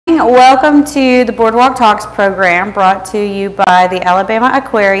Welcome to the Boardwalk Talks program brought to you by the Alabama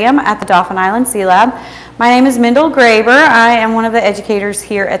Aquarium at the Dauphin Island Sea Lab. My name is Mendel Graber. I am one of the educators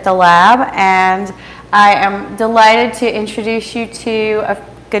here at the lab, and I am delighted to introduce you to a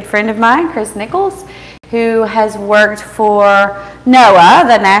good friend of mine, Chris Nichols, who has worked for NOAA,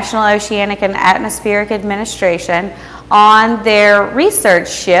 the National Oceanic and Atmospheric Administration, on their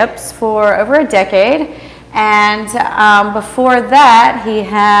research ships for over a decade. And before that, he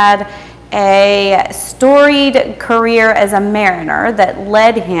had a storied career as a mariner that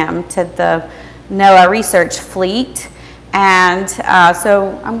led him to the NOAA research fleet. And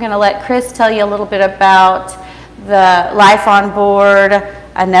so I'm going to let Chris tell you a little bit about the life on board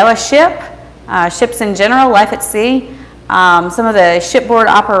a NOAA ship, ships in general, life at sea, some of the shipboard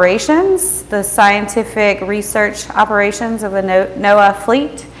operations, the scientific research operations of the NOAA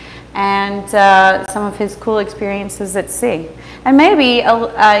fleet, and some of his cool experiences at sea, and maybe you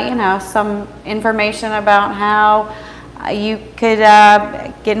know, some information about how you could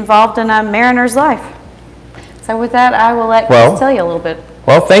get involved in a mariner's life. So with that, I will let Chris tell you a little bit.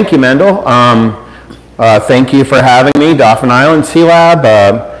 Well, thank you, Mendel. Thank you for having me, Dauphin Island Sea Lab,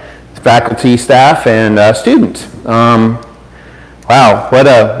 faculty, staff, and students. Wow,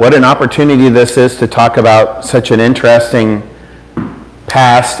 what an opportunity this is to talk about such an interesting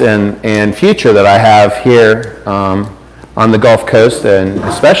past and future that I have here on the Gulf Coast, and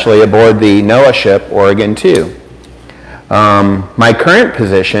especially aboard the NOAA ship Oregon 2. My current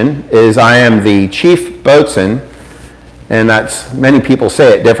position is I am the chief boatswain, and that's, many people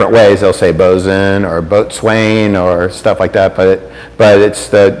say it different ways. They'll say bosun or boatswain or stuff like that, but it's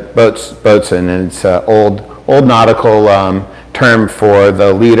the boatswain, and it's an old nautical term for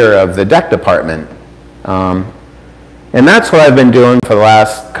the leader of the deck department. And that's what I've been doing for the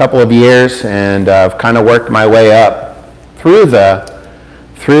last couple of years, and I've kind of worked my way up through the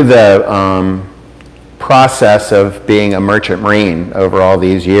process of being a merchant marine over all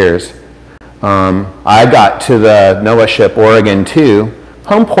these years. I got to the NOAA ship Oregon 2,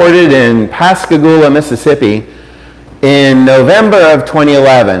 home ported in Pascagoula, Mississippi, in November of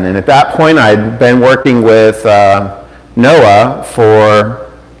 2011, and at that point I'd been working with NOAA for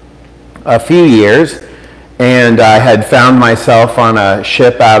a few years. And I had found myself on a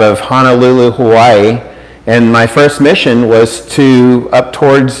ship out of Honolulu, Hawaii, and my first mission was up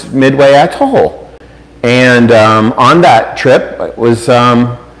towards Midway Atoll. And on that trip, I was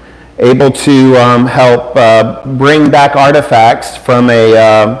able to help bring back artifacts from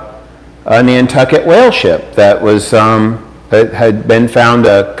a Nantucket whale ship that had been found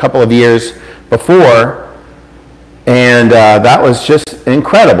a couple of years before. And that was just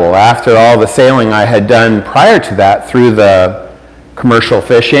incredible after all the sailing I had done prior to that through the commercial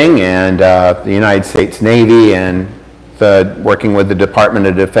fishing and the United States Navy, and working with the Department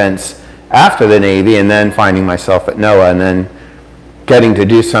of Defense after the Navy, and then finding myself at NOAA, and then getting to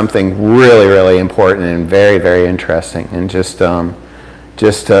do something really, really important and very, very interesting, and just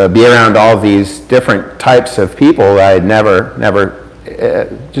to be around all these different types of people. I had never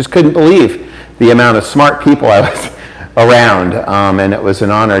just couldn't believe the amount of smart people I was around, and it was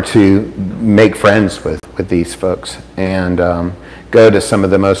an honor to make friends with these folks and go to some of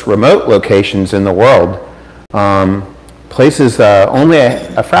the most remote locations in the world, places only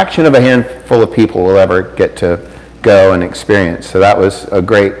a fraction of a handful of people will ever get to go and experience. So that was a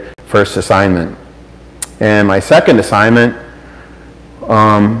great first assignment. And my second assignment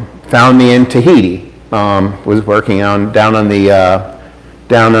found me in Tahiti. Was working down on the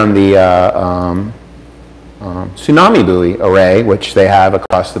tsunami buoy array, which they have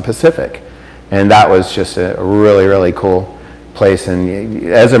across the Pacific. And that was just a really, really cool place. And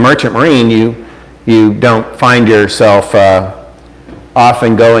as a merchant marine, you don't find yourself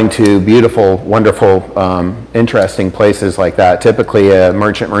often going to beautiful, wonderful, interesting places like that. Typically, a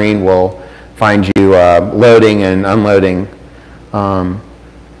merchant marine will find you loading and unloading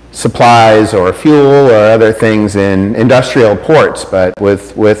supplies or fuel or other things in industrial ports. But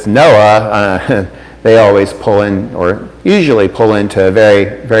with NOAA, they always pull in, or usually pull into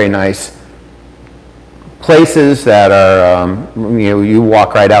very, very nice places that are, you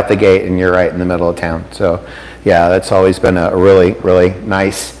walk right out the gate and you're right in the middle of town. So yeah, that's always been a really, really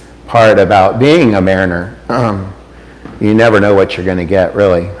nice part about being a mariner. You never know what you're going to get,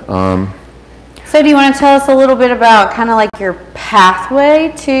 really. So do you want to tell us a little bit about kind of like your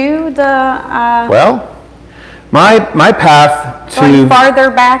pathway to the... Well, my path to... Going farther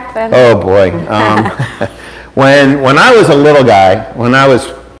back than... Oh boy. When I was a little guy, when I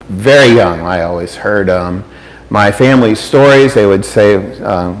was very young, I always heard my family's stories. They would say,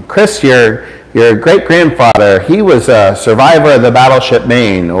 Chris, your great-grandfather, he was a survivor of the battleship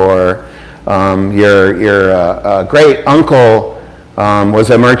Maine, or your great-uncle was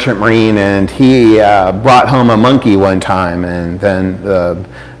a merchant marine and he brought home a monkey one time, and then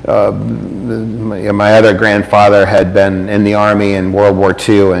my other grandfather had been in the Army in World War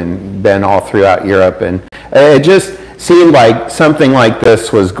II and been all throughout Europe, and it just seemed like something like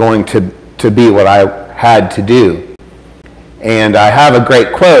this was going to be what I had to do. And I have a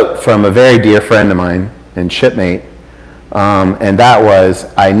great quote from a very dear friend of mine and shipmate, and that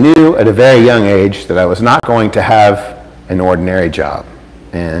was, I knew at a very young age that I was not going to have an ordinary job.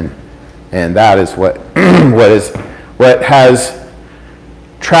 And that is what, what has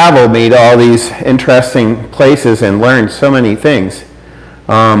traveled me to all these interesting places and learned so many things.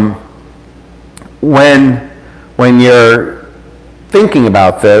 When you're thinking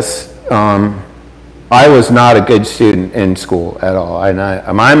about this, I was not a good student in school at all. And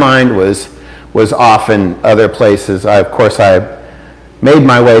my mind was often other places. Of course, I made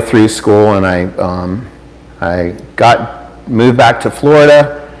my way through school, and I moved back to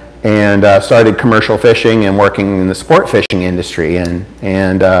Florida and started commercial fishing and working in the sport fishing industry. And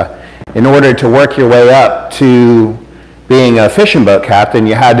in order to work your way up to being a fishing boat captain,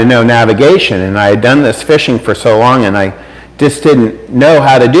 you had to know navigation. And I had done this fishing for so long, and I just didn't know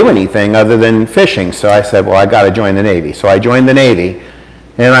how to do anything other than fishing. So I said, well, I got to join the Navy. So I joined the Navy,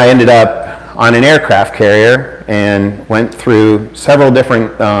 and I ended up on an aircraft carrier and went through several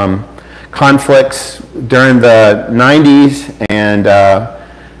different conflicts during the 90s, and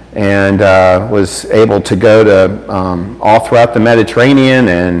was able to go to all throughout the Mediterranean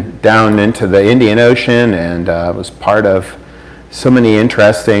and down into the Indian Ocean, and was part of so many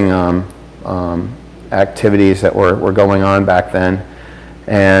interesting activities that were going on back then.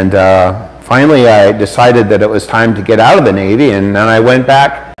 And finally I decided that it was time to get out of the Navy, and then I went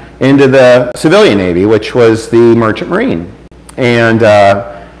back into the civilian Navy, which was the Merchant Marine, and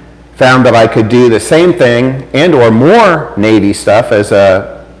found that I could do the same thing and or more Navy stuff as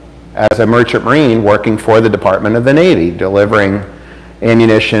a Merchant Marine working for the Department of the Navy, delivering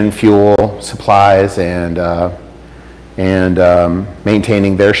ammunition, fuel, supplies, and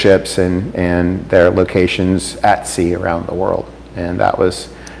maintaining their ships and their locations at sea around the world. And that was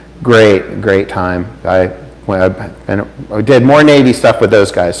great time. I did more Navy stuff with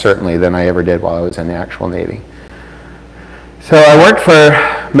those guys, certainly, than I ever did while I was in the actual Navy. So I worked for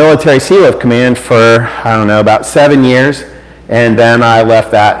Military Sea Lift Command for, I don't know, about 7 years, and then I left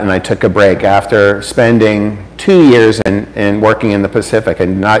that and I took a break after spending 2 years in working in the Pacific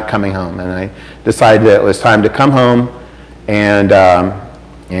and not coming home. And I decided that it was time to come home and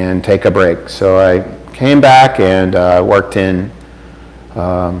take a break. So I came back and worked in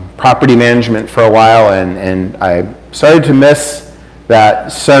property management for a while, and I started to miss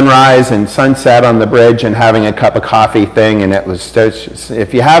that sunrise and sunset on the bridge and having a cup of coffee thing. And it was just,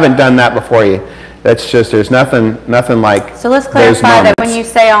 if you haven't done that before, that's just, there's nothing like. So let's clarify that when you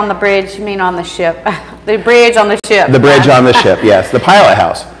say on the bridge, you mean on the ship. The bridge on the ship. The bridge on the ship, yes, the pilot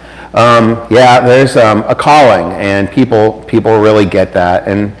house. Yeah, there's a calling, and people really get that.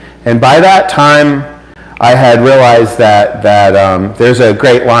 And by that time, I had realized that there's a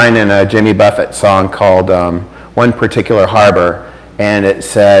great line in a Jimmy Buffett song called One Particular Harbor, and it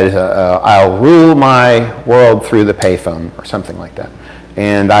says, I'll rule my world through the payphone, or something like that.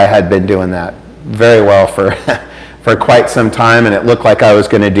 And I had been doing that very well for quite some time, and it looked like I was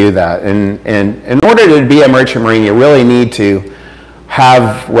going to do that. And in order to be a merchant marine, you really need to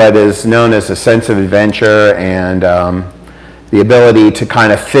have what is known as a sense of adventure and the ability to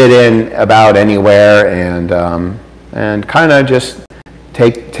kind of fit in about anywhere, and kind of just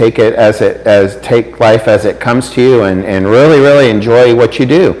take life as it comes to you, and really enjoy what you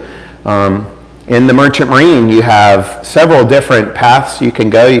do. In the Merchant Marine, you have several different paths you can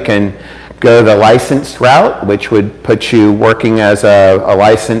go. You can go the licensed route, which would put you working as a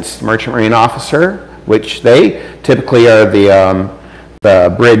licensed Merchant Marine officer, which they typically are the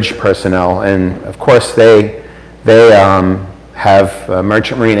bridge personnel, and of course they have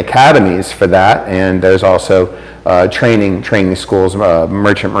Merchant Marine academies for that, and there's also training schools,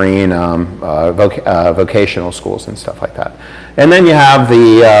 Merchant Marine vocational schools and stuff like that. And then you have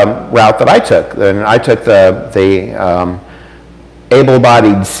the route that I took, and I took the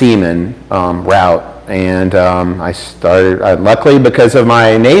able-bodied seaman route, and I started, luckily because of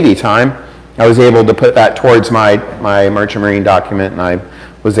my Navy time, I was able to put that towards my Merchant Marine document, and I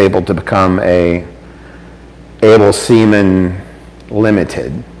was able to become a Able Seaman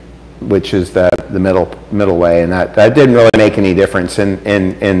Limited. which is the middle way, and that didn't really make any difference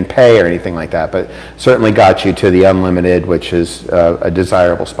in pay or anything like that, but certainly got you to the unlimited, which is a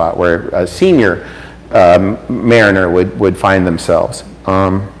desirable spot where a senior mariner would find themselves.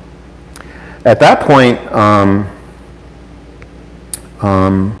 At that point,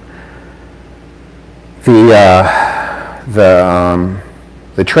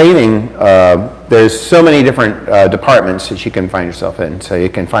 the training, there's so many different departments that you can find yourself in. So you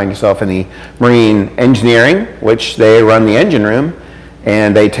can find yourself in the marine engineering, which they run the engine room,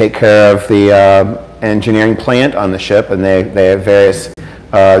 and they take care of the engineering plant on the ship, and they have various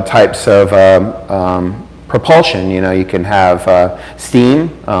types of propulsion. You know, you can have steam,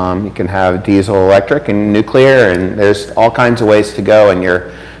 you can have diesel, electric, and nuclear, and there's all kinds of ways to go, and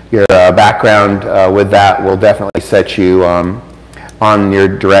your background with that will definitely set you on your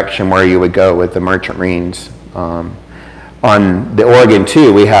direction where you would go with the merchant marines. On the Oregon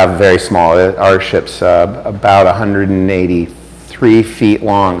too, we have very small. Our ship's about 183 feet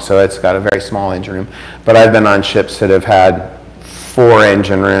long, so it's got a very small engine room. But I've been on ships that have had 4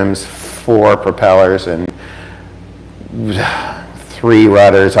 engine rooms, 4 propellers, and 3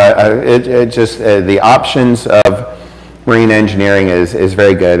 rudders. The options of marine engineering is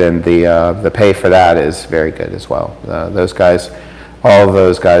very good, and the pay for that is very good as well. Those guys, all of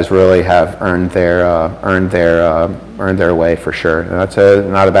those guys, really have earned their way for sure. And that's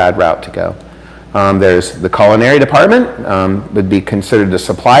not a bad route to go. There's the culinary department, would be considered the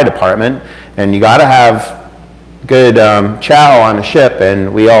supply department, and you got to have good chow on a ship,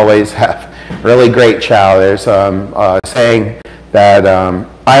 and we always have really great chow. There's a saying that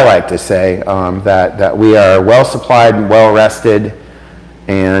I like to say, that we are well supplied and well rested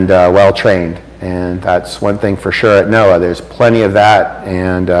and well trained, and that's one thing for sure at NOAA. There's plenty of that,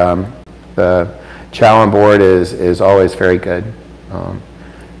 and the chow on board is always very good.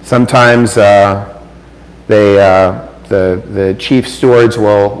 Sometimes the chief stewards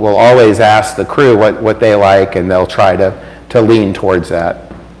will always ask the crew what they like, and they'll try to lean towards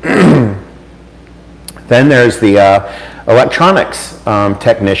that. Then there's the electronics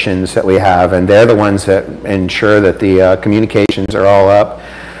technicians that we have, and they're the ones that ensure that the communications are all up,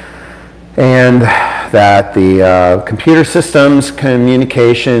 and that the computer systems,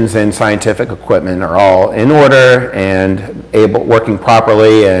 communications, and scientific equipment are all in order and working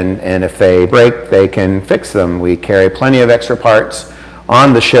properly, and if they break, they can fix them. We carry plenty of extra parts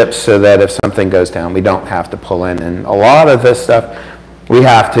on the ships so that if something goes down, we don't have to pull in. And a lot of this stuff,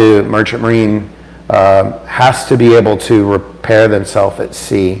 Merchant Marine has to be able to repair themselves at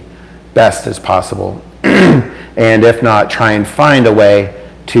sea best as possible. And if not, try and find a way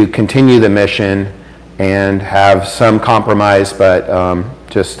to continue the mission and have some compromise, but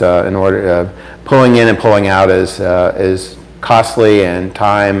just in order, pulling in and pulling out is costly, and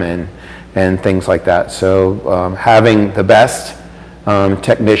time and things like that. So having the best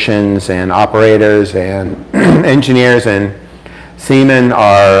technicians and operators and engineers and seamen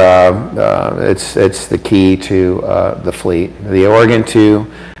are, it's the key to the fleet. The Oregon II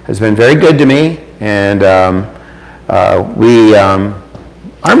has been very good to me, and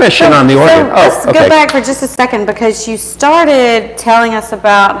our mission on the Oregon. Let's go back for just a second, because you started telling us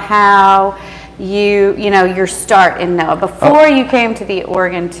about how your start in NOAA before you came to the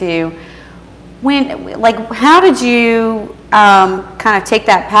Oregon II. How did you kind of take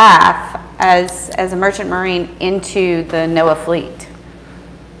that path as a merchant marine into the NOAA fleet?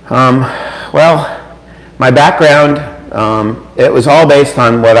 Well, my background, it was all based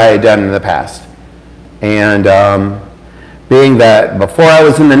on what I had done in the past, and being that before I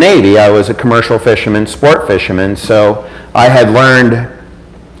was in the Navy, I was a commercial fisherman, sport fisherman, so I had learned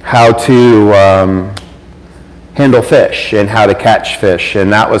how to handle fish and how to catch fish,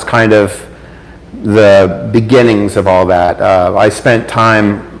 and that was kind of the beginnings of all that. I spent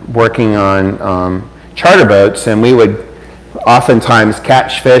time working on charter boats, and we would oftentimes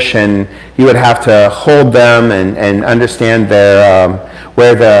catch fish, and you would have to hold them and understand their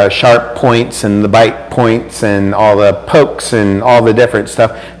where the sharp points and the bite points and all the pokes and all the different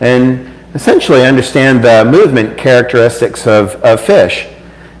stuff, and essentially understand the movement characteristics of fish.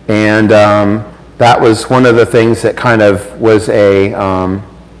 And that was one of the things that kind of was a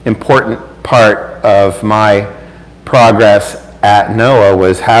important part of my progress at NOAA,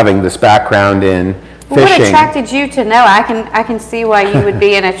 was having this background in fishing. What attracted you to NOAA? I can see why you would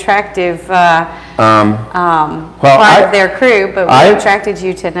be an attractive part of their crew, but what attracted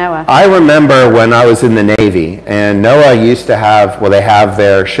you to NOAA? I remember when I was in the Navy, and NOAA used to have, they have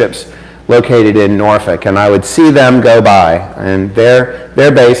their ships located in Norfolk, and I would see them go by, and their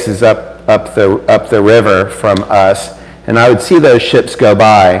base is up the river from us, and I would see those ships go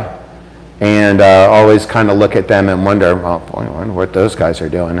by and always kind of look at them and wonder, well, boy, I wonder what those guys are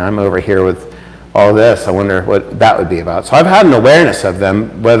doing. I'm over here with all this. I wonder what that would be about. So I've had an awareness of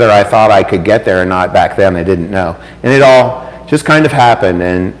them. Whether I thought I could get there or not back then, I didn't know. And it all just kind of happened.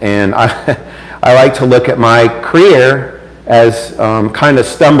 And I like to look at my career as kind of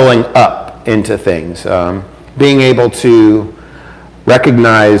stumbling up into things, being able to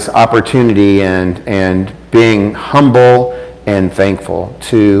recognize opportunity and being humble and thankful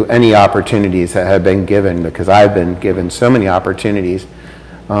to any opportunities that have been given, because I've been given so many opportunities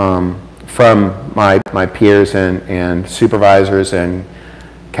from my peers and supervisors and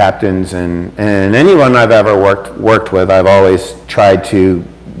captains and anyone I've ever worked with. I've always tried to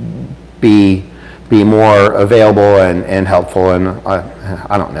be more available and helpful, and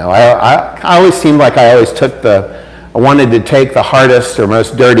I don't know. I always seemed like I always I wanted to take the hardest or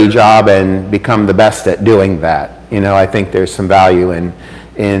most dirty job and become the best at doing that. You know, I think there's some value in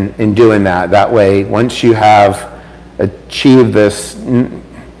doing that. That way, once you have achieved this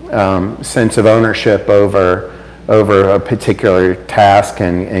sense of ownership over a particular task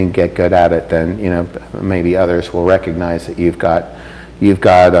and get good at it, then, you know, maybe others will recognize that you've got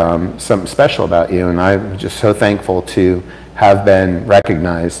something special about you. And I'm just so thankful to have been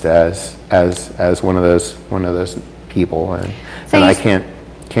recognized as one of those people, and I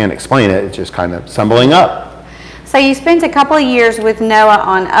can't explain it. It's just kind of stumbling up. So you spent a couple of years with NOAA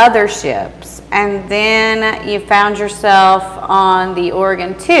on other ships, and then you found yourself on the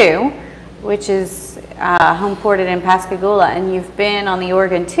Oregon II, which is home ported in Pascagoula, and you've been on the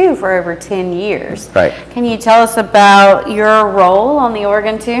Oregon II for over 10 years. Right. Can you tell us about your role on the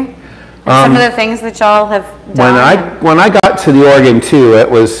Oregon II? And some of the things that y'all have done? When I got to the Oregon II,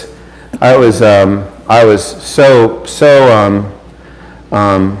 I was so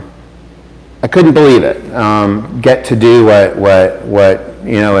I couldn't believe it. Get to do what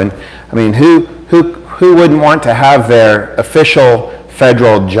you know, and I mean, who wouldn't want to have their official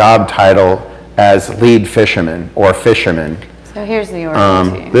federal job title as lead fisherman or fisherman? So here's the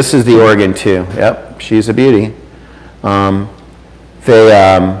Oregon II. This is the Oregon II. Yep, she's a beauty.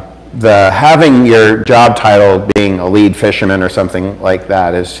 Having your job title being a lead fisherman or something like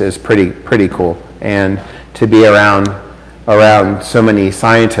that is pretty cool, and to be around so many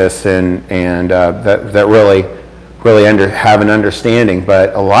scientists and that really have an understanding.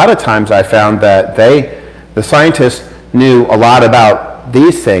 But a lot of times I found that the scientists knew a lot about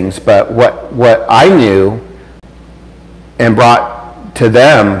these things, but what I knew and brought to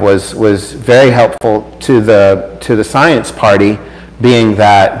them was very helpful to the science party, being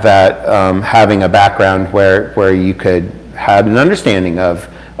that having a background where you could have an understanding of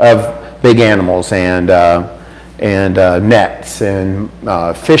big animals and nets and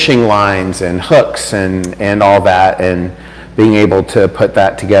fishing lines and hooks and all that, and being able to put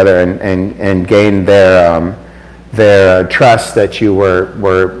that together and gain their trust that you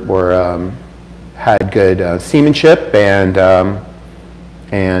had good seamanship and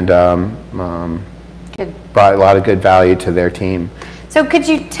brought a lot of good value to their team. So could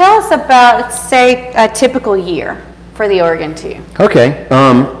you tell us about, say, a typical year for the Oregon II? Okay.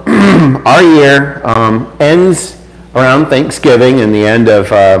 Our year ends around Thanksgiving and the end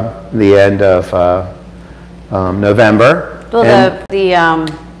of November. Well,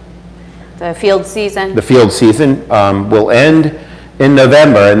 the field season. The field season will end in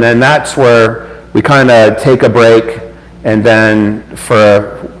November, and then that's where we kind of take a break, and then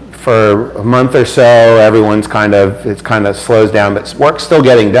for a month or so, everyone's kind of slows down, but work's still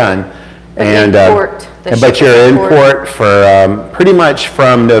getting done. But you're in port for pretty much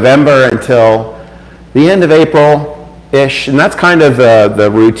from November until the end of April-ish, and that's kind of the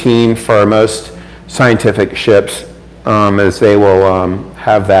routine for most scientific ships, as they will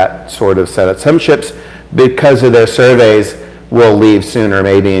have that sort of setup. Some ships, because of their surveys, will leave sooner,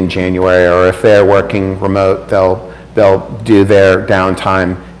 maybe in January, or if they're working remote, they'll do their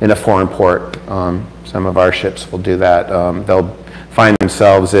downtime in a foreign port. Some of our ships will do that. They'll find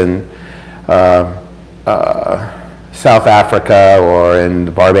themselves in South Africa or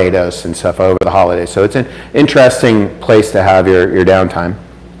in Barbados and stuff over the holidays. So it's an interesting place to have your downtime.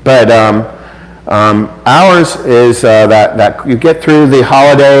 But ours is that you get through the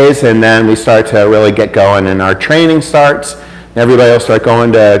holidays, and then we start to really get going, and our training starts. Everybody will start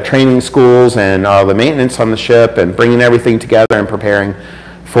going to training schools and all the maintenance on the ship and bringing everything together and preparing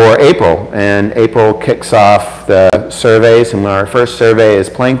for April. And April kicks off the surveys, and our first survey is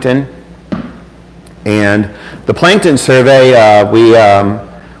plankton. And the plankton survey, we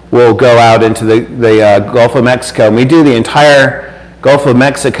will go out into the Gulf of Mexico. And we do the entire Gulf of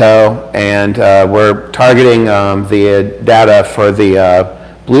Mexico, and we're targeting the data for the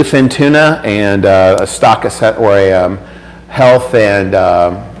bluefin tuna and a stock or a health and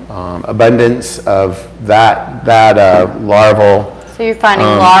abundance of that larval. So you're finding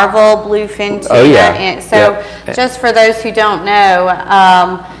larval bluefin tuna. Oh yeah. So just for those who don't know,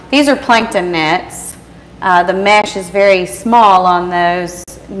 these are plankton nets. The mesh is very small on those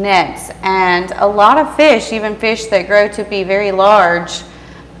nets, and a lot of fish, even fish that grow to be very large,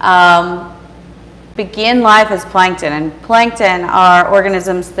 begin life as plankton. And plankton are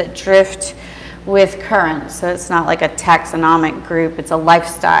organisms that drift with currents, so it's not like a taxonomic group, it's a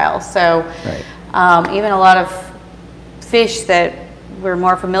lifestyle. So even a lot of fish that we're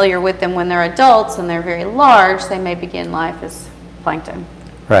more familiar with them when they're adults and they're very large, they may begin life as plankton.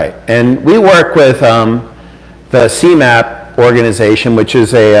 Right, and we work with the CMAP organization, which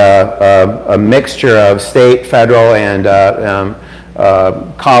is a mixture of state, federal, and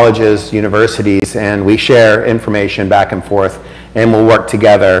colleges, universities, and we share information back and forth, and we'll work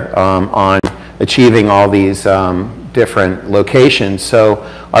together on achieving all these different locations. So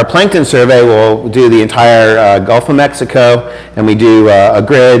our plankton survey will do the entire Gulf of Mexico, and we do a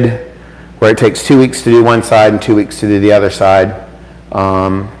grid where it takes 2 weeks to do one side and 2 weeks to do the other side.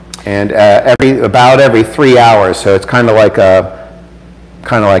 And about every 3 hours, so it's kind of like a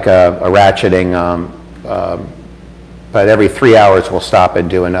ratcheting. But every 3 hours we'll stop and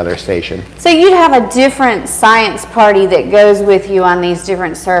do another station. So you'd have a different science party that goes with you on these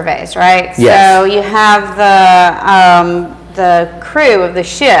different surveys, right? Yes. So you have the crew of the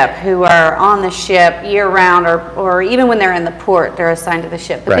ship who are on the ship year round, or even when they're in the port, they're assigned to the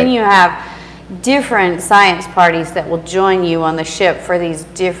ship. But then you have different science parties that will join you on the ship for these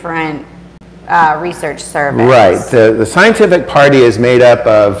different research surveys. Right. The scientific party is made up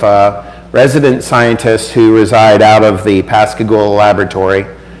of resident scientists who reside out of the Pascagoula laboratory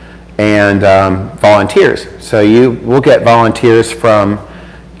and volunteers. So we'll get volunteers from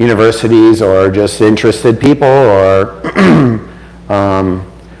universities or just interested people, or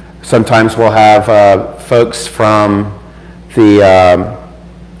sometimes we'll have folks from the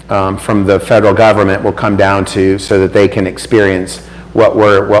federal government will come down so that they can experience what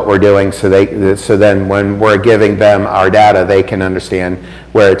we're doing, so then when we're giving them our data, they can understand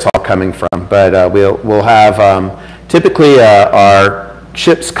where it's all coming from. But we'll have typically our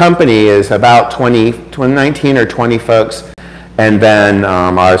ship's company is about 19 or 20 folks, and then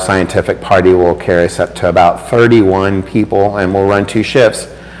our scientific party will carry us up to about 31 people, and we'll run 2 shifts,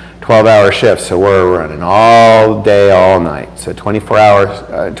 12-hour shifts. So we're running all day, all night. So 24-hour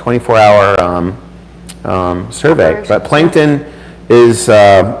survey. But plankton is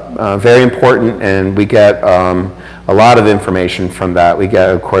very important, and we get a lot of information from that.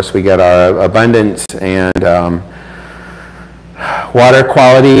 Of course, we get our abundance and water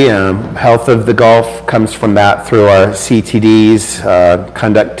quality, health of the Gulf comes from that through our CTDs,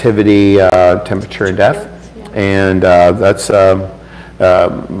 conductivity, temperature, and depth, and that's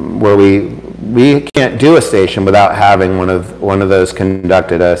where we can't do a station without having one of those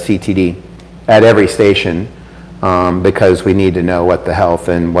conducted, a CTD, at every station. Because we need to know what the health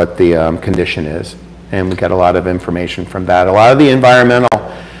and what the condition is. And we get a lot of information from that. A lot of the environmental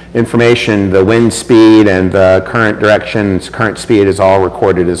information, the wind speed and the current directions, current speed is all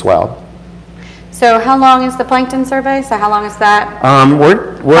recorded as well. So how long is the plankton survey? So how long is that?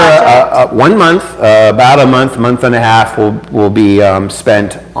 We're 1 month, about a month and a half will be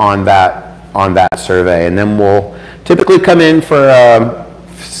spent on that survey. And then we'll typically come in for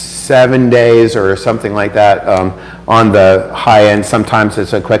 7 days or something like that on the high end. Sometimes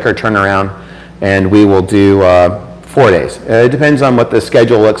it's a quicker turnaround, and we will do 4 days. It depends on what the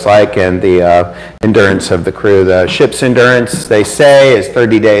schedule looks like and the endurance of the crew. The ship's endurance, they say, is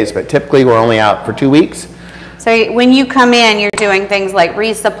 30 days, but typically we're only out for 2 weeks. So when you come in, you're doing things like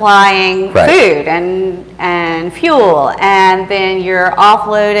resupplying food and fuel, and then you're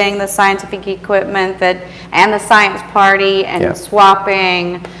offloading the scientific equipment and the science party and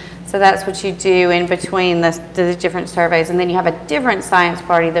swapping. So that's what you do in between the different surveys, and then you have a different science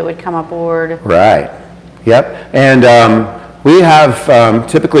party that would come aboard. Right. Yep. And we have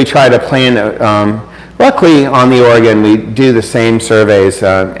typically tried to plan. Luckily, on the Oregon, we do the same surveys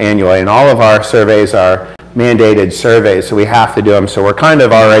annually, and all of our surveys are mandated surveys, so we have to do them. So we're kind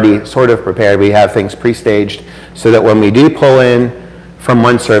of already sort of prepared. We have things pre-staged so that when we do pull in from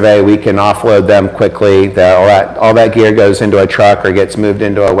one survey, we can offload them quickly. All that gear goes into a truck or gets moved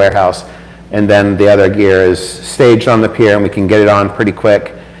into a warehouse, and then the other gear is staged on the pier, and we can get it on pretty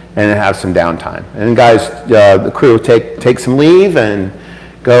quick and have some downtime. And guys, the crew will take some leave and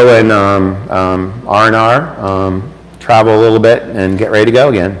go and R&R, travel a little bit, and get ready to go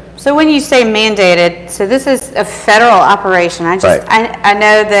again. So when you say mandated, so this is a federal operation. I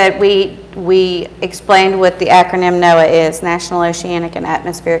know that we explained what the acronym NOAA is, National Oceanic and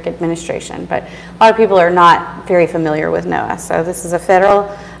Atmospheric Administration, but a lot of people are not very familiar with NOAA. So this is a federal,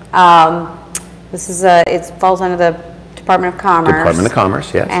 it falls under the Department of Commerce. Department of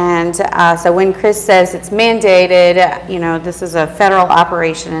Commerce, yes. And so when Chris says it's mandated, you know, this is a federal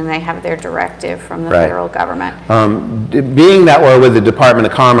operation and they have their directive from the federal government. Being that we're with the Department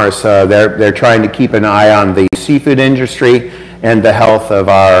of Commerce, they're trying to keep an eye on the seafood industry and the health of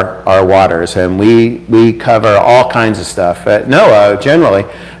our waters. And we cover all kinds of stuff. At NOAA, generally,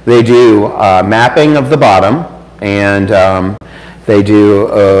 they do mapping of the bottom, and they do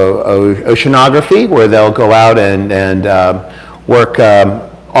oceanography, where they'll go out and work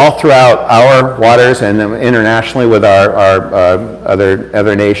all throughout our waters and internationally with our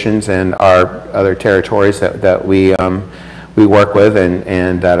other nations and our other territories that we work with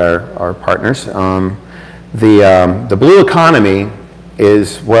and that are our partners. The blue economy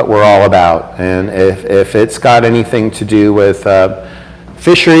is what we're all about, and if it's got anything to do with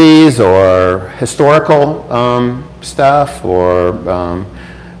fisheries or historical stuff or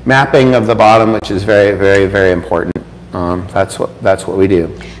mapping of the bottom, which is very, very, very important. That's what we do.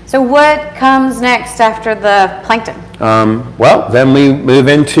 So what comes next after the plankton? Well, then we move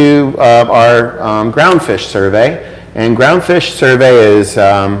into our groundfish survey, and groundfish survey is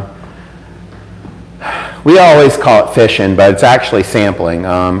we always call it fishing, but it's actually sampling.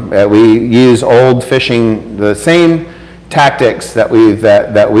 We use old fishing, the same tactics that we've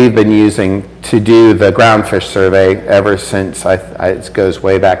been using to do the groundfish survey ever since it goes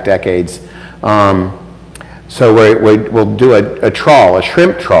way back decades. So we'll do a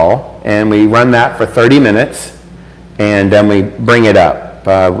shrimp trawl, and we run that for 30 minutes, and then we bring it up.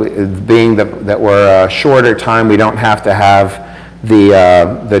 Being that we're a shorter time, we don't have to have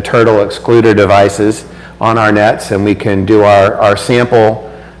the turtle excluder devices on our nets, and we can do our sample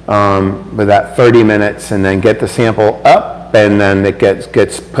with that 30 minutes and then get the sample up, and then it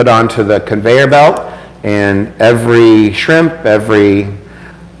gets put onto the conveyor belt, and every shrimp, every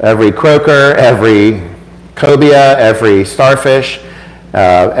croaker, every cobia, every starfish,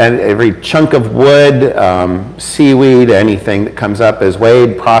 and every chunk of wood, seaweed, anything that comes up is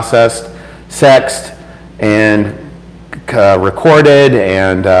weighed, processed, sexed, and recorded,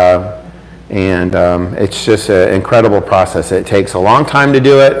 and it's just an incredible process. It takes a long time to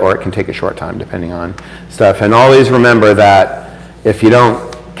do it, or it can take a short time depending on stuff. And always remember that if you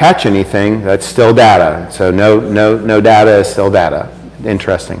don't catch anything, that's still data. So no data is still data.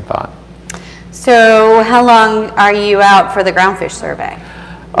 Interesting thought. So how long are you out for the groundfish survey?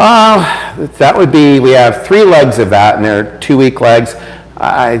 That would be, we have 3 legs of that, and they're 2-week legs.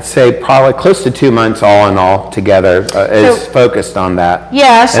 I'd say probably close to 2 months all in all together is focused on that.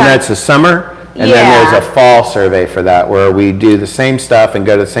 Yeah. And that's a summer, and then there's a fall survey for that, where we do the same stuff and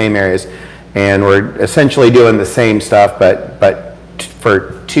go to the same areas, and we're essentially doing the same stuff, but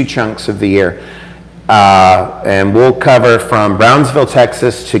for 2 chunks of the year. And we'll cover from Brownsville,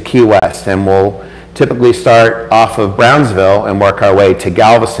 Texas to Key West, and we'll typically start off of Brownsville and work our way to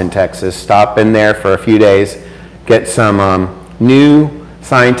Galveston, Texas, stop in there for a few days, get some new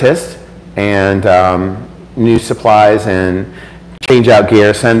scientists and new supplies, and change out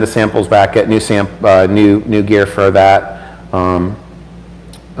gear, send the samples back, get new gear for that. I'm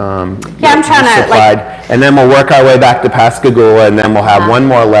trying to and then we'll work our way back to Pascagoula, and then we'll have one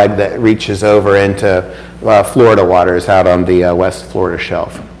more leg that reaches over into Florida waters out on the West Florida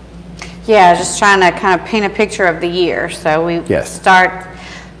shelf. Yeah, just trying to kind of paint a picture of the year. So we start,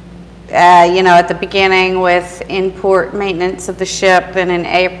 at the beginning with import maintenance of the ship, then in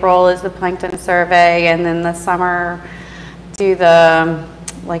April is the plankton survey, and then the summer do the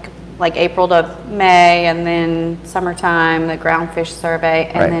like April to May, and then summertime the groundfish survey,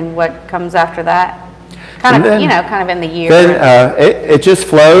 and then what comes after that? Kind of in the year. Then it just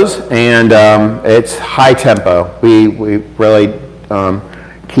flows, and it's high tempo. We really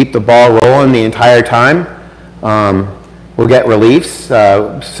keep the ball rolling the entire time. We'll get reliefs.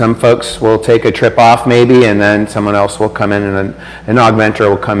 Some folks will take a trip off maybe, and then someone else will come in, and an augmenter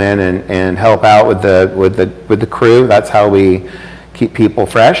will come in and help out with the crew. That's how we keep people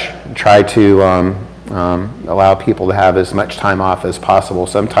fresh. Try to allow people to have as much time off as possible.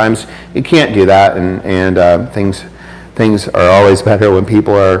 Sometimes you can't do that, and things are always better when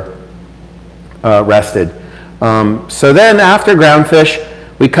people are rested. So then after groundfish,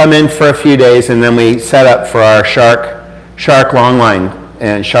 we come in for a few days, and then we set up for our shark longline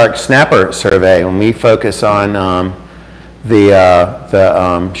and shark snapper survey, and we focus on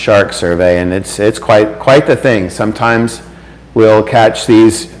the shark survey, and it's quite the thing. Sometimes we'll catch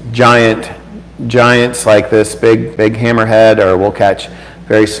these giants like this big hammerhead, or we'll catch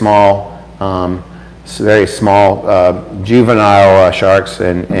very small juvenile sharks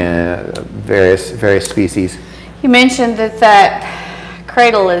and various species. You mentioned that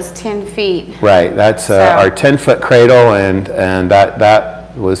cradle is 10 feet. Right, that's our 10-foot cradle, and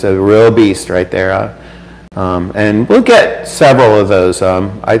that was a real beast right there. And we'll get several of those.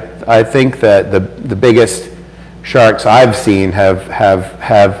 I think that the biggest sharks I've seen have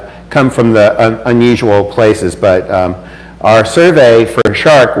come from the unusual places, but our survey for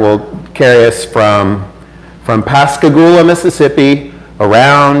shark will carry us from Pascagoula, Mississippi,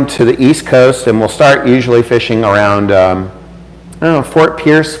 around to the East Coast, and we'll start usually fishing around Fort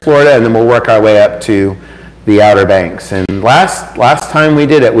Pierce, Florida, and then we'll work our way up to the Outer Banks. And last time we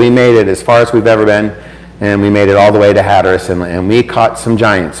did it, we made it as far as we've ever been, and we made it all the way to Hatteras, and we caught some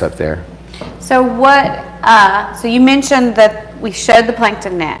giants up there. So so you mentioned that we showed the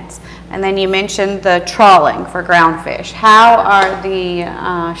plankton nets, and then you mentioned the trawling for ground fish. How are the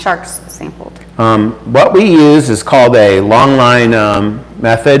sharks sampled? What we use is called a long line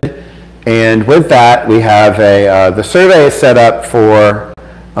method, and with that we have the survey is set up for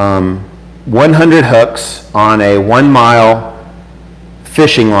 100 hooks on a 1 mile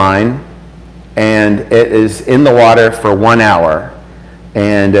fishing line, and it is in the water for 1 hour.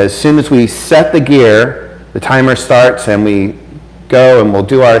 And as soon as we set the gear, the timer starts, and we go and we'll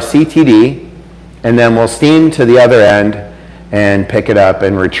do our CTD, and then we'll steam to the other end and pick it up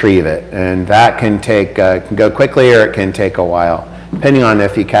and retrieve it. And that can go quickly, or it can take a while, depending on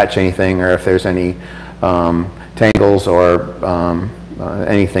if you catch anything or if there's any tangles or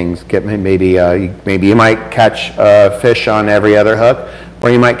anything. Maybe you might catch a fish on every other hook, or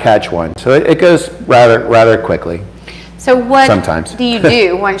you might catch one. So it goes rather quickly. So what sometimes do you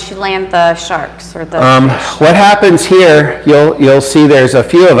do once you land the sharks or the fish? What happens here, you'll see there's a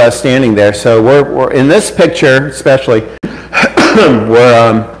few of us standing there. So we're in this picture especially,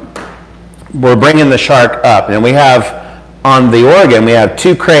 we're bringing the shark up, and we have on the Oregon we have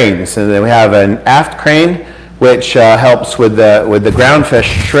 2 cranes, and then we have an aft crane which helps with the ground fish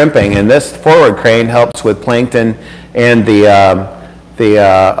shrimping, and this forward crane helps with plankton and the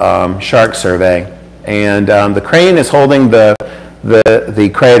shark survey. And the crane is holding the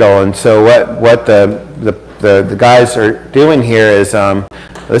cradle, and so what the guys are doing here is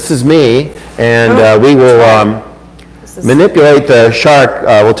this is me, and we will manipulate the shark.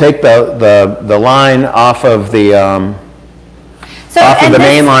 We'll take the line off of the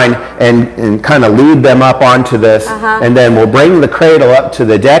main line and kind of lead them up onto this, and then we'll bring the cradle up to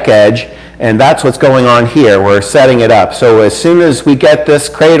the deck edge. And that's what's going on here. We're setting it up. So as soon as we get this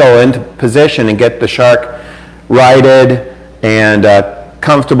cradle into position and get the shark righted and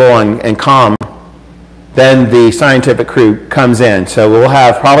comfortable and calm, then the scientific crew comes in. So we'll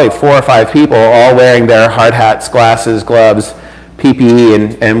have probably 4 or 5 people all wearing their hard hats, glasses, gloves,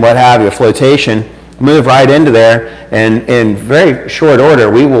 PPE, and what have you, flotation, move right into there, and in very short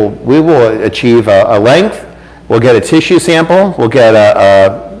order we will achieve a length. We'll get a tissue sample. We'll get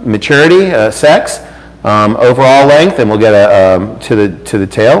a maturity, sex, overall length, and we'll get to the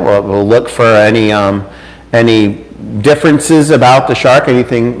tail. We'll look for any differences about the shark,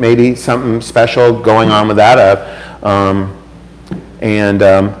 anything, maybe something special going on with that.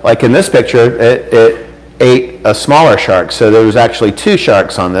 Like in this picture, it ate a smaller shark, so there was actually 2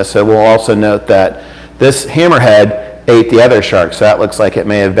 sharks on this. So we'll also note that this hammerhead ate the other shark, so that looks like it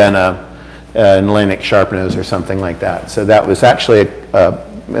may have been an Atlantic sharpnose or something like that. So that was actually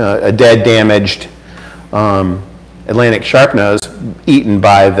a dead, damaged Atlantic sharpnose eaten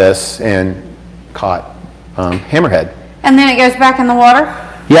by this and caught hammerhead. And then it goes back in the water?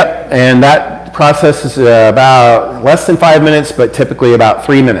 Yep, and that process is about less than 5 minutes, but typically about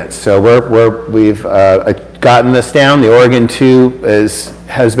 3 minutes. So we've gotten this down. The Oregon 2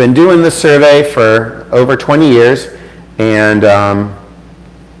 has been doing this survey for over 20 years, and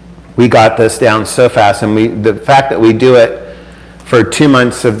we got this down so fast. And the fact that we do it for 2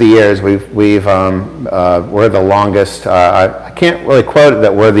 months of the years, we're the longest. I can't really quote it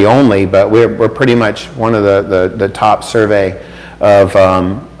that we're the only, but we're pretty much one of the top survey of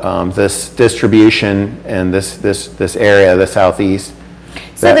this distribution and this area, the Southeast,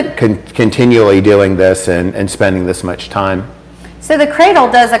 so that continually doing this and spending this much time. So the cradle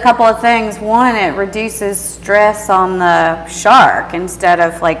does a couple of things. One, it reduces stress on the shark instead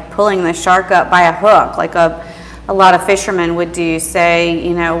of like pulling the shark up by a hook, like a lot of fishermen would do, say,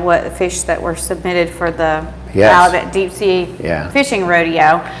 you know, what fish that were submitted for the Alabama deep sea fishing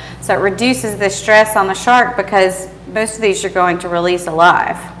rodeo. So it reduces the stress on the shark because most of these you're going to release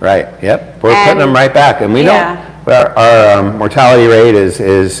alive. Right. Yep. We're putting them right back, and we don't. Our mortality rate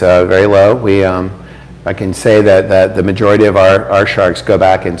is very low. I can say that the majority of our sharks go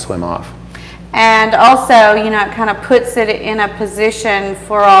back and swim off. And also, you know, it kind of puts it in a position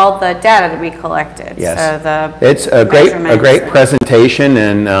for all the data to be collected. Yes. So it's a great presentation,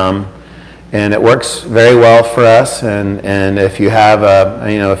 and it works very well for us. And if you have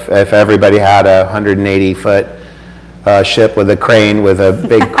if everybody had a 180-foot ship with a crane with a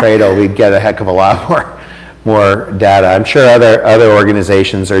big cradle, we'd get a heck of a lot more data. I'm sure other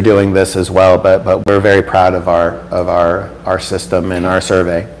organizations are doing this as well, but we're very proud of our system and our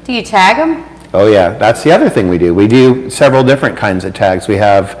survey. Do you tag them? Oh yeah, that's the other thing we do. We do several different kinds of tags. We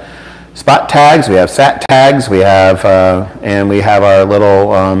have spot tags, we have sat tags, we have and we have our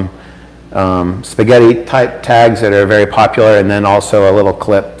little spaghetti type tags that are very popular, and then also a little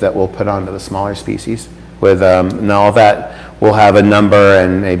clip that we'll put onto the smaller species. With and all that, we'll have a number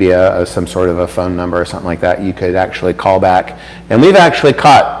and maybe some sort of a phone number or something like that you could actually call back. And we've actually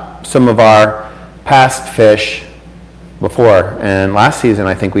caught some of our past fish before, and last season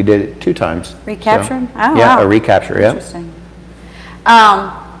I think we did it 2 times. Recaptured? So, oh, yeah, wow. A recapture, yeah. Interesting.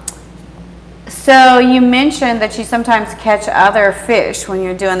 So you mentioned that you sometimes catch other fish when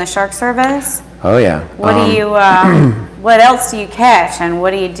you're doing the shark surveys. Oh yeah. What do you? What else do you catch, and what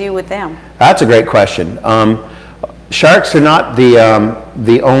do you do with them? That's a great question. Sharks are not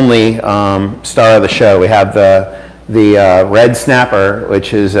the only star of the show. We have the red snapper,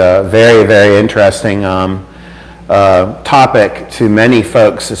 which is a very interesting topic to many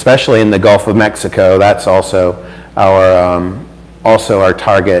folks, especially in the Gulf of Mexico. That's also our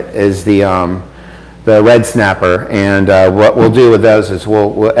target is the red snapper. And what we'll do with those is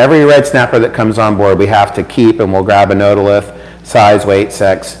every red snapper that comes on board we have to keep, and we'll grab a nodolith, size, weight,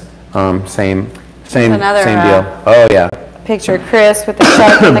 sex, same deal. Oh yeah. Picture of Chris with the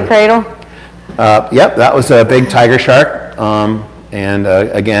shark in the cradle. Yep, that was a big tiger shark. And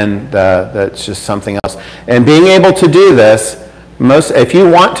again, that's just something else. And being able to do this, if you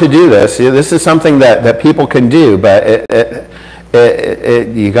want to do this, this is something that people can do, but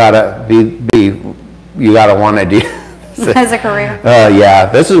you gotta you gotta want to do as a career. Yeah,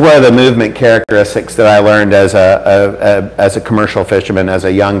 this is where the movement characteristics that I learned as a commercial fisherman, as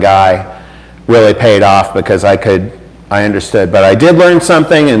a young guy, really paid off, because I understood. But I did learn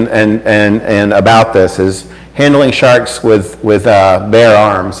something, and about this is handling sharks with bare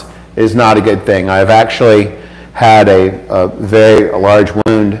arms is not a good thing. I've actually had a very large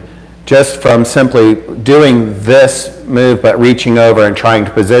wound just from simply doing this move, but reaching over and trying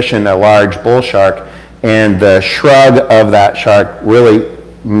to position a large bull shark, and the shrug of that shark really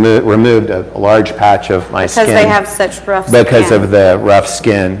removed a large patch of my skin. Because they have such rough skin. Because of the rough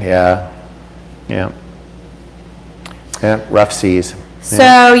skin, yeah, rough seas.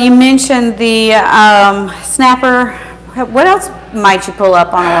 So you mentioned the snapper. What else might you pull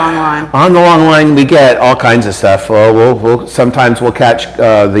up on a long line? On the long line, we get all kinds of stuff. Sometimes we'll catch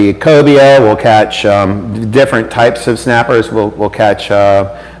the cobia. We'll catch different types of snappers. We'll catch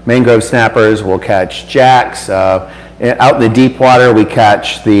mangrove snappers. We'll catch jacks. Out in the deep water, we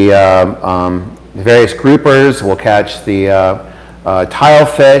catch the various groupers. We'll catch the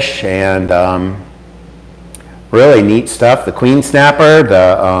tilefish and really neat stuff. The queen snapper,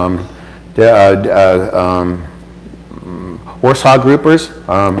 the horse-hog groupers.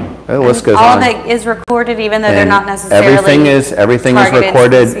 The list goes on. All that is recorded, even though they're not necessarily everything is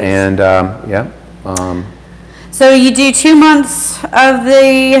recorded, species. and yeah. So you do 2 months of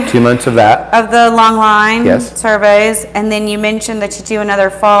the 2 months of that of the long line Yes. surveys, and then you mentioned that you do another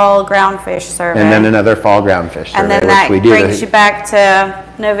fall groundfish survey, and then another fall groundfish survey, and then that brings you back to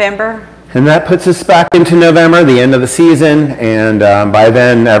November. And that puts us back into November, the end of the season, and by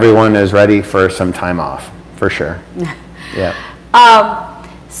then everyone is ready for some time off, for sure. Yeah.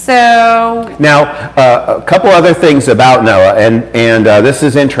 So now, a couple other things about NOAA, and this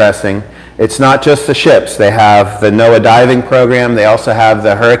is interesting. It's not just the ships. They have the NOAA diving program. They also have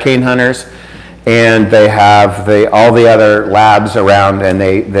the hurricane hunters, and they have all the other labs around. And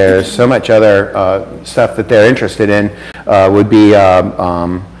there's so much other stuff that they're interested in. Would be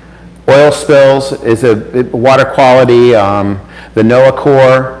oil spills, is water quality. The NOAA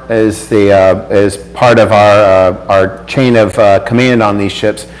Corps is part of our chain of command on these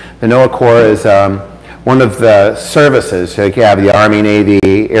ships. The NOAA Corps is one of the services. So you have the Army,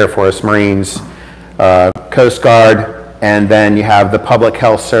 Navy, Air Force, Marines, Coast Guard, and then you have the Public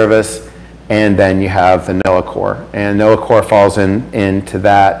Health Service, and then you have the NOAA Corps. And NOAA Corps falls into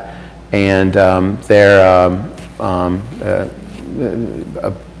that, and they're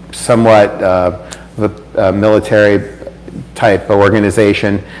somewhat a military type of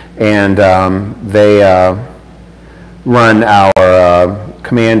organization, and run our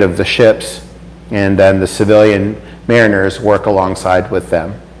command of the ships, and then the civilian mariners work alongside with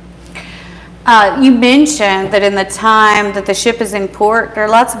them. You mentioned that in the time that the ship is in port, there are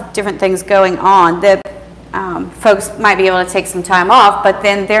lots of different things going on that folks might be able to take some time off, but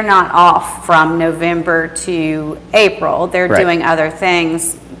then they're not off from November to April. They're Right. doing other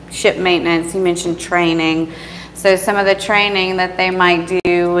things, ship maintenance, you mentioned training. So some of the training that they might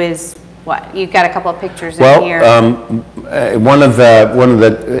do is what? You've got a couple of pictures in here. One of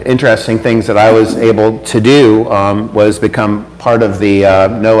the interesting things that I was able to do was become part of the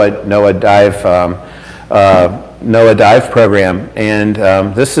NOAA dive program, and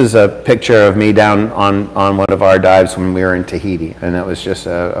this is a picture of me down on one of our dives when we were in Tahiti, and it was just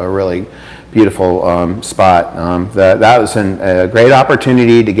a really beautiful spot. That was a great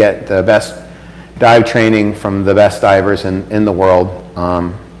opportunity to get the best dive training from the best divers in the world.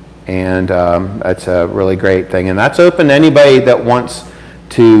 And that's a really great thing, and that's open to anybody that wants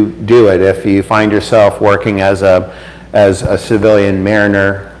to do it. If you find yourself working as a civilian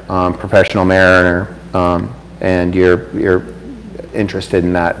mariner, professional mariner, and you're interested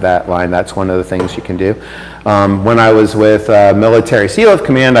in that line, that's one of the things you can do. When I was with Military Sea Lift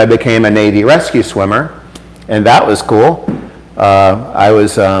Command, I became a Navy rescue swimmer, and that was cool. I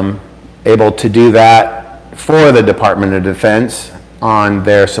was able to do that for the Department of Defense on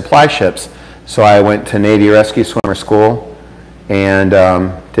their supply ships. So I went to Navy Rescue Swimmer School and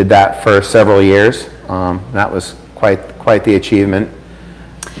did that for several years. That was quite the achievement,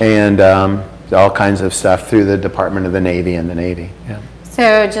 and all kinds of stuff through the Department of the Navy and the Navy. Yeah.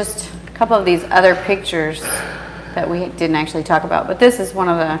 So just a couple of these other pictures that we didn't actually talk about, but this is one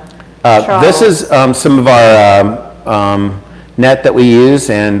of the this is some of our net that we use,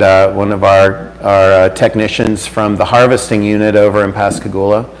 and one of our technicians from the harvesting unit over in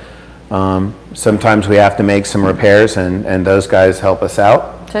Pascagoula. Sometimes we have to make some repairs, and those guys help us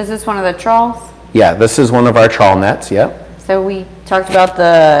out. So is this one of the trawls? Yeah, this is one of our trawl nets, yep. So we talked about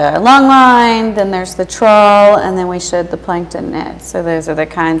the long line, then there's the trawl, and then we showed the plankton net. So those are the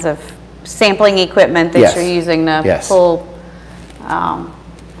kinds of sampling equipment that Yes. you're using to Yes. pull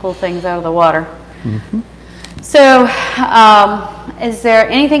things out of the water. Mm-hmm. So is there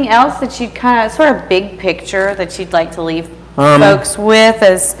anything else that you'd kind of, sort of big picture, that you'd like to leave folks with?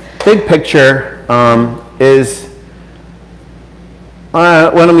 As big picture is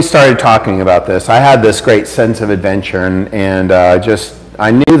when we started talking about this, I had this great sense of adventure, and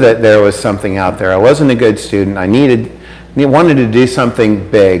I knew that there was something out there. I wasn't a good student. I wanted to do something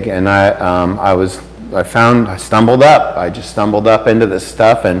big, and I stumbled up. I just stumbled up into this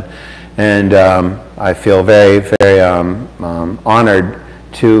stuff, and I feel very, very honored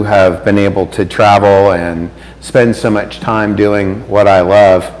to have been able to travel and spend so much time doing what I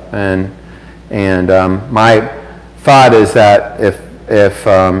love. And my thought is that if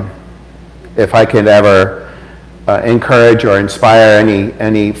I could ever encourage or inspire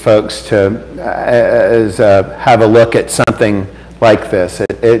any folks to have a look at something like this,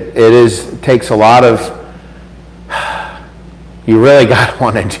 it takes a lot of, you really got to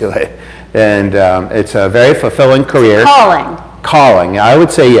want to do it. And it's a very fulfilling career. Calling, I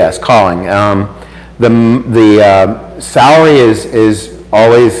would say yes, calling. The salary is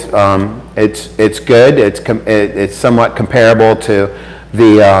always, it's good. It's somewhat comparable to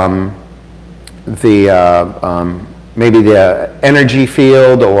maybe the energy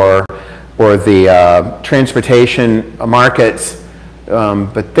field or the transportation markets,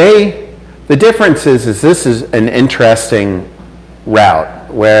 but the difference is this is an interesting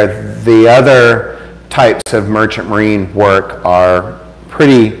route, where the other types of merchant marine work are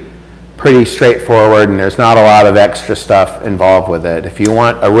pretty straightforward, and there's not a lot of extra stuff involved with it. If you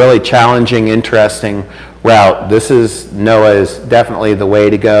want a really challenging, interesting route, NOAA is definitely the way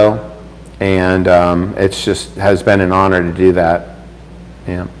to go, and it's just has been an honor to do that.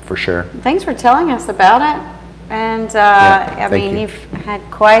 Yeah, for sure. Thanks for telling us about it. And I mean, you've had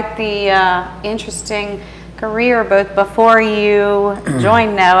quite the interesting career, both before you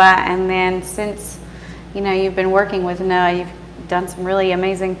joined NOAA and then since you've been working with NOAA. You've done some really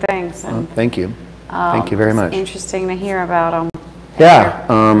amazing things. And, thank you. Thank you very much. It's interesting to hear about them.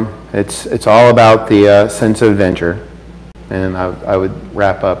 Yeah, it's all about the sense of adventure, and I would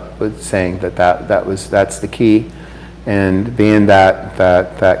wrap up with saying that's the key, and being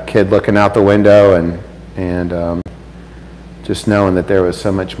that kid looking out the window and just knowing that there was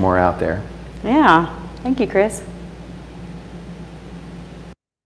so much more out there. Yeah. Thank you, Chris.